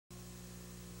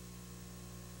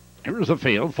Here's the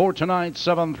field for tonight's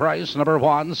 7th race. Number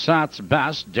 1, Sat's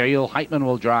Best. Dale Heitman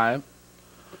will drive.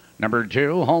 Number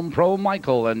 2, Home Pro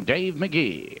Michael and Dave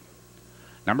Magee.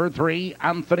 Number 3,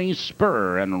 Anthony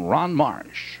Spur and Ron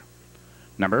Marsh.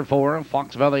 Number 4,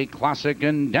 Fox Valley Classic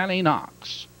and Danny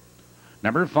Knox.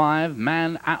 Number 5,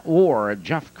 Man at War,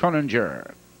 Jeff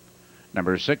Croninger.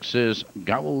 Number 6 is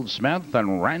Goldsmith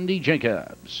and Randy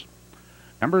Jacobs.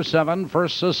 Number 7,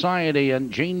 First Society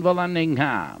and Gene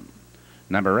Vallandingham.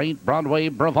 Number 8, Broadway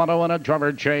Bravado and a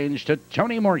driver change to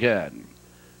Tony Morgan.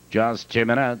 Just 2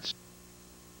 minutes.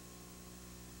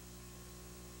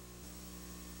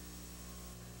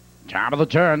 Top of the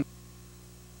turn.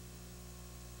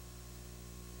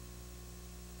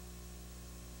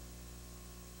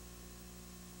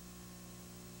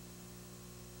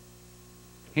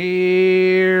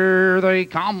 Here they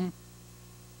come.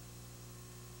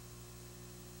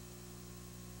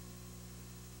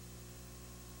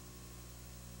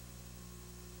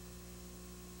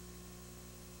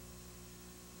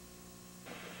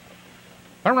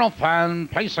 They're off and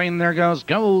pacing. There goes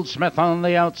Goldsmith on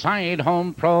the outside.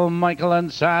 Home Pro Michael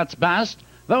and Sat's Best.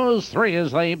 Those three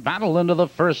as they battle into the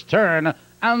first turn.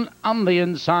 And on the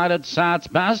inside it's Sat's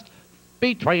Best.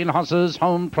 Between horses,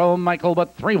 Home Pro Michael,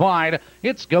 but 3 wide.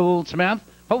 It's Goldsmith.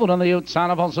 Followed on the outside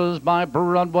of horses by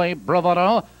Broadway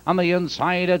Bravado. On the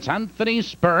inside it's Anthony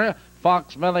Spur.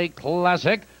 Fox Valley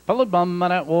Classic. Followed by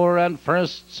Man at War and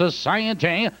First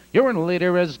Society. Your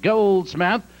leader is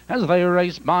Goldsmith. As they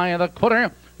race by the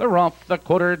quarter, they're off the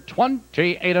quarter,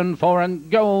 28-4, and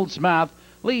Goldsmith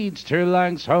leads 2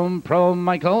 lengths. Home Pro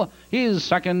Michael. He's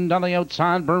second on the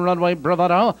outside. Broadway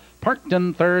Bravado parked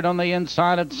in third on the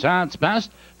inside at Sat's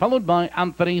Best, followed by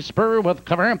Anthony Spur with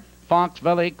cover. Fox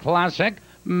Valley Classic,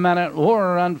 Man at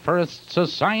War, and First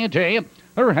Society.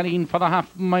 They're heading for the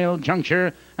half-mile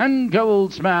juncture, and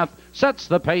Goldsmith sets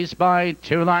the pace by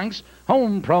 2 lengths.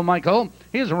 Home Pro Michael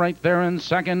is right there in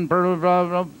second.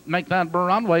 Make that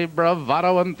Broadway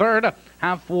Bravado in third.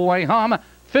 Halfway home,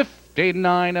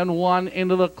 59-1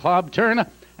 into the club turn,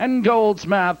 and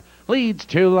Goldsmith leads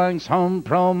 2 lengths. Home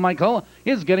Pro Michael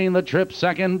is getting the trip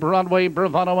second. Broadway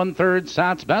Bravado in third.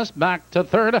 Sat's Best back to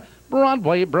third.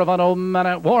 Broadway Bravado, Man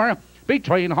at War.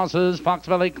 Between horses, Fox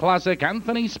Valley Classic,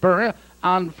 Anthony Spur,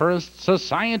 and First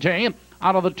Society.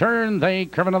 Out of the turn, they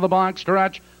curve into the box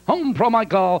stretch. Home Pro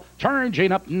Michael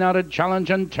charging up now to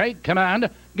challenge and take command.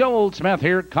 Goldsmith,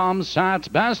 here comes Sat's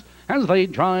Best as they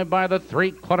drive by the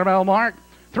 3/4 mile mark.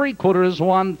 3/4,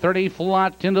 130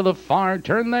 flat into the far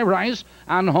turn they rise,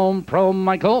 and Home Pro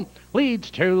Michael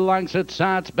leads 2 lengths at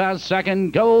Sat's Best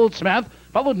second. Goldsmith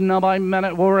followed now by Man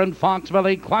at War and Fox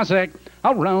Valley Classic.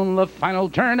 Around the final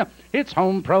turn, it's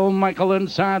Home Pro Michael and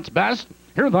Sat's Best.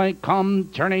 Here they come,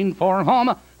 turning for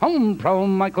home. Home Pro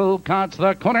Michael cuts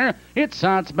the corner. It's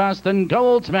Sat's Best and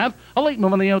Goldsmith. A late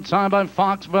move on the outside by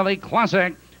Fox Valley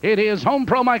Classic. It is Home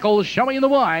Pro Michael showing the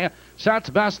way. Sat's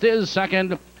Best is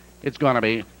second. It's going to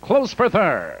be close for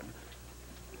third.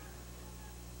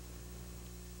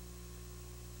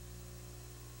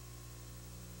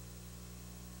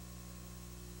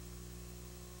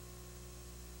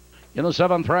 In the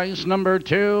 7th race, number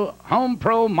 2, Home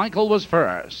Pro Michael was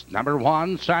first. Number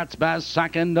 1, Sat's Best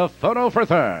second. A photo for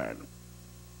third.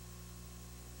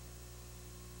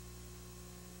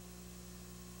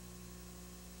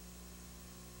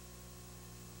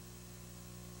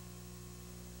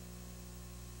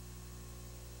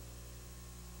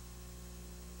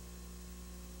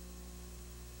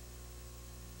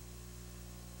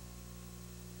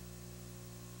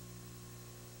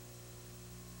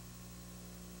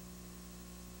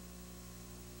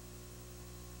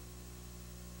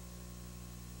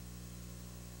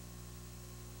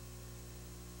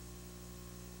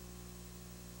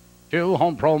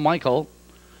 Home Pro Michael.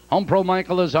 Home Pro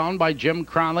Michael is owned by Jim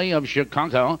Crowley of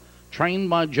Chicago, trained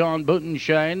by John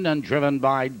Boutenshane and driven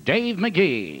by Dave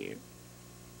Magee.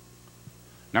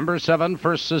 Number 7,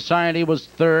 First Society was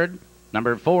third.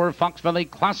 Number 4, Fox Valley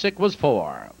Classic was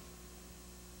 4.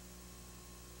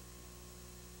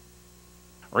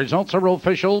 Results are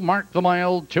official. Mark the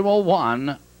mile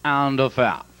 201 and a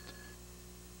foul.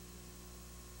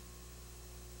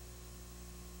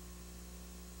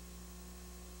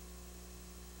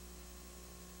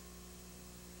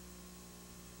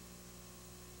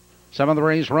 7th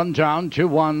race run down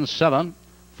 217,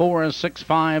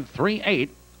 46538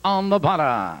 on the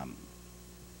bottom.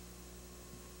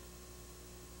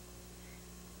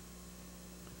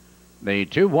 The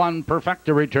 2-1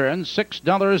 perfecta return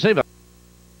 $6 even.